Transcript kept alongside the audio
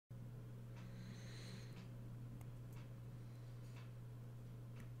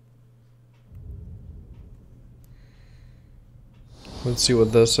Let's see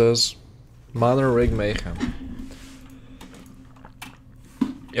what this is. Mana rig mayhem.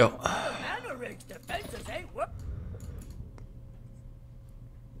 Yo.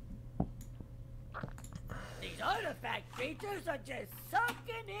 These artifact creatures are just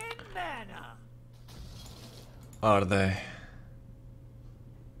sucking in mana. Are they?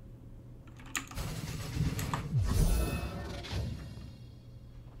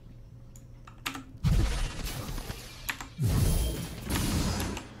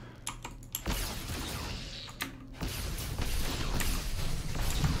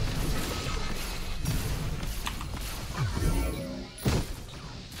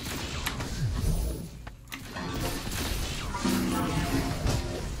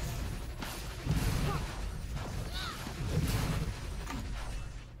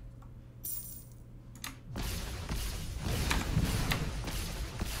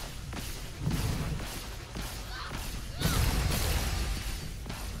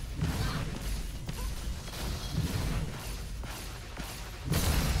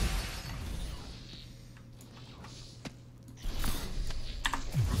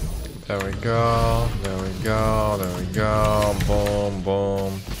 There we go, there we go, there we go, boom,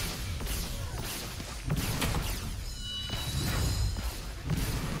 boom.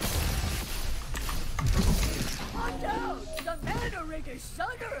 Watch out! The mana rig is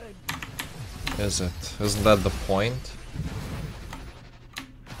shuddering! Is it? Isn't that the point?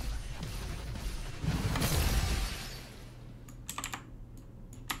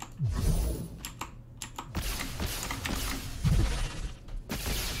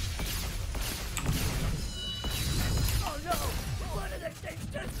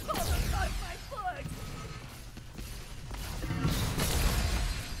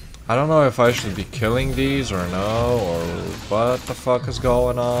 I don't know if I should be killing these or no, or what the fuck is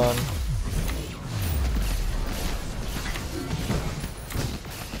going on.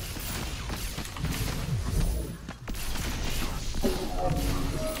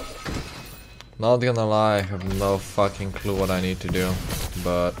 Not gonna lie, I have no fucking clue what I need to do.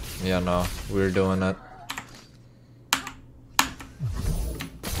 But, yeah, no, we're doing it.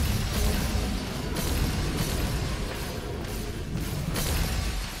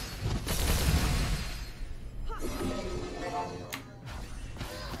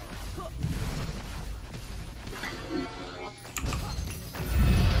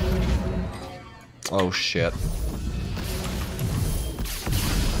 Oh shit.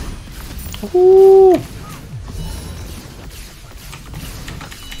 Woo!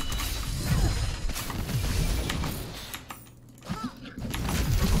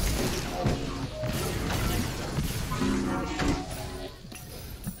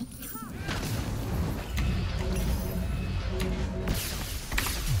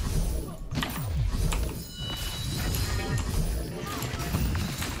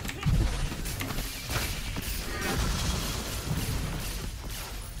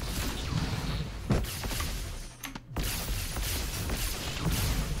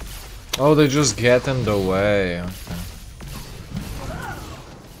 Oh, they just get in the way. Okay.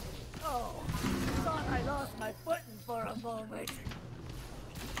 Oh, thought I lost my footing for a moment.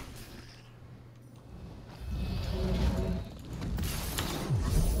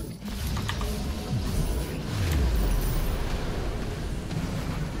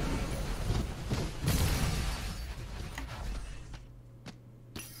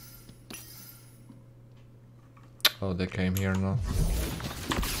 Oh, they came here now.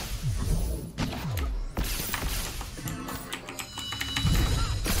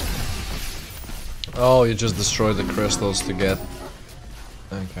 Oh, you just destroyed the crystals to get...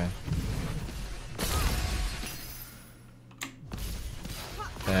 Okay.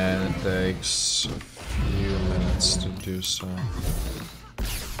 And it takes a few minutes to do so. There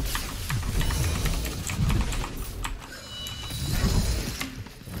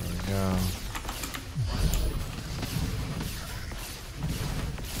we go.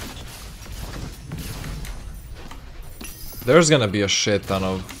 There's gonna be a shit ton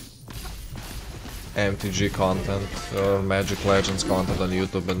of MTG content or Magic Legends content on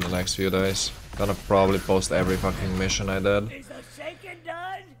YouTube in the next few days. Gonna probably post every fucking mission I did. Is the shaking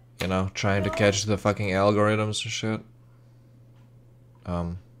done? You know, trying to catch the fucking algorithms and shit.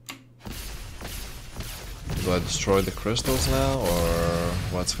 Do I destroy the crystals now, or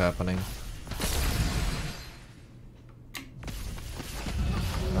what's happening?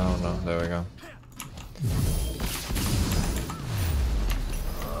 Oh no, there we go.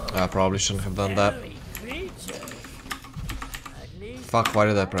 I probably shouldn't have done that. Fuck, why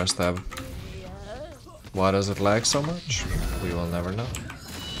did I press tab? Why does it lag so much? We will never know.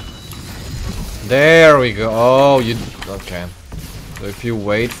 There we go. Oh, you... Okay. So if you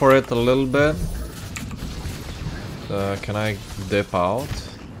wait for it a little bit, can I dip out?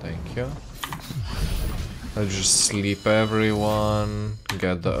 Thank you. I just sleep everyone,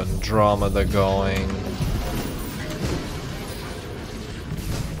 get the Andromeda going.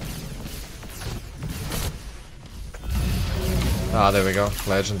 Ah, there we go.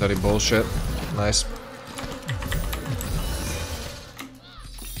 Legendary bullshit. Nice.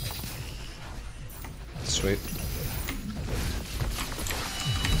 Sweet.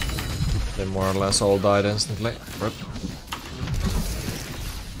 They more or less all died instantly. Rip.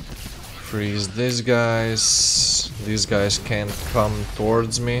 Freeze these guys. These guys can't come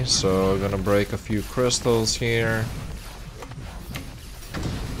towards me, so I'm gonna break a few crystals here.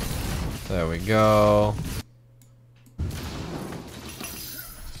 There we go.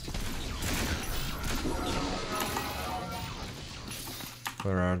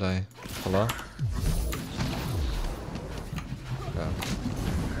 Where are they? Hello? Yeah.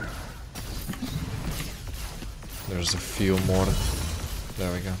 There's a few more.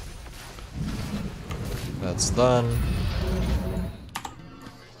 There we go. That's done.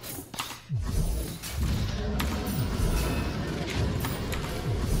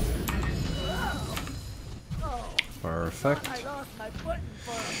 Perfect.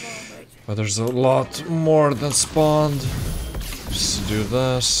 But there's a lot more that spawned. Just do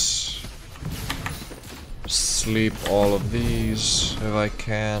this. Sleep all of these if I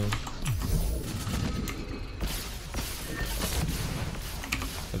can.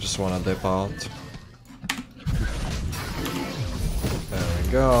 I just wanna dip out. There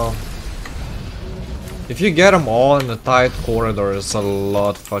we go. If you get them all in the tight corridor, it's a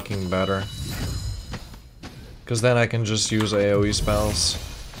lot fucking better. Cause then I can just use AoE spells.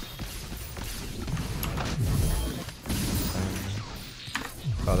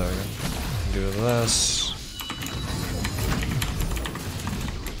 Oh, there we go. Do this.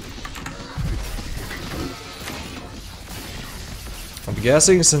 I'm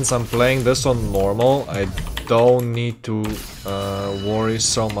guessing since I'm playing this on normal, I don't need to worry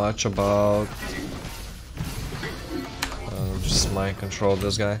so much about... just mind control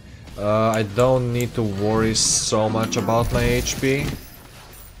this guy. I don't need to worry so much about my HP.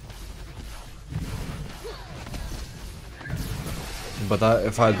 But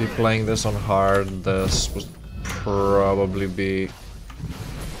if I'd be playing this on hard, this would probably be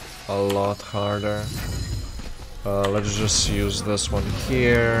a lot harder. Let's just use this one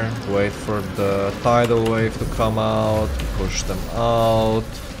here, wait for the tidal wave to come out, push them out,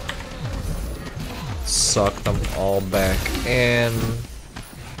 suck them all back in,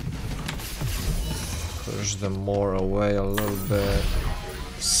 push them more away a little bit,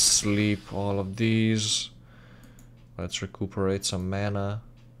 sleep all of these. Let's recuperate some mana.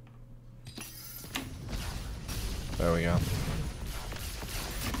 There we go.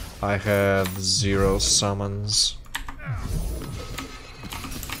 I have 0 summons.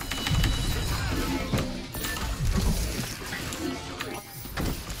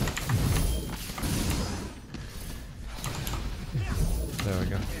 There we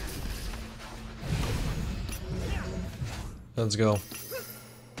go. Let's go.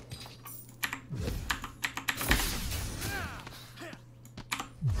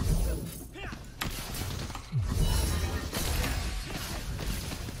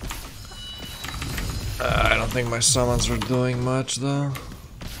 I don't think my summons are doing much though.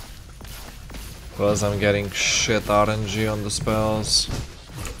 Plus I'm getting shit RNG on the spells.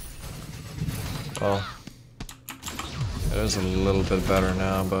 Oh. It is a little bit better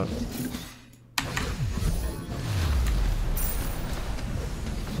now, but...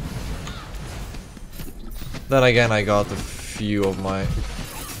 Then again, I got a few of my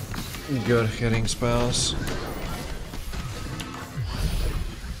good hitting spells.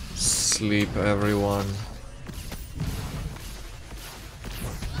 Sleep everyone.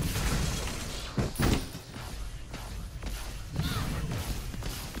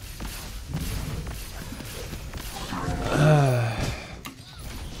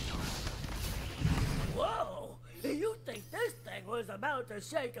 Whoa! You think this thing was about to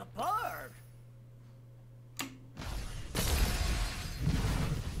shake apart?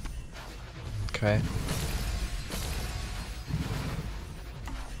 Okay.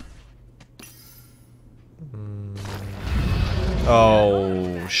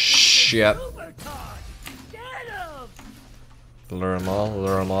 Oh shit. Lure them all,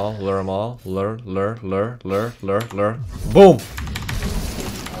 lure them all, lure them all, lure. Boom!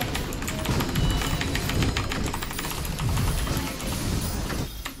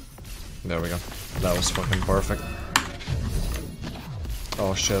 There we go. That was fucking perfect.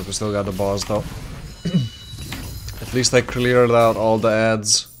 Oh shit, we still got the boss though. I At least I cleared out all the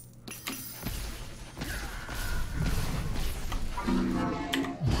ads.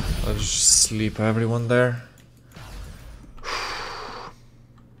 I'll just sleep everyone there.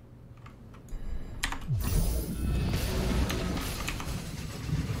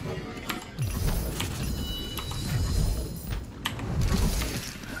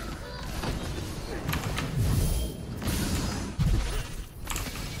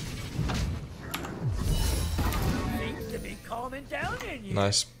 Seems to be calming down in you.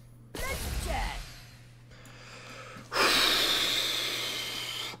 Nice. Let's chat.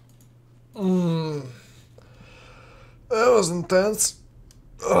 That was intense.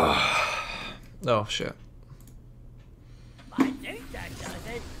 Oh shit. I think that does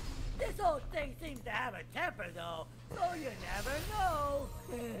it. This old thing seems to have a temper, though, so you never know.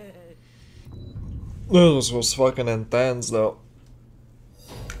 This was fucking intense though.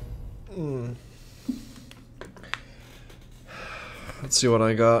 Let's see what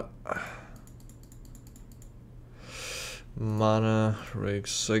I got. Mana, rig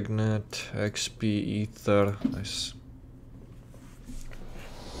signet, XP, ether. Nice.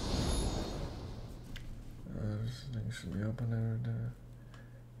 Things should be open every day.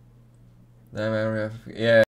 Yeah.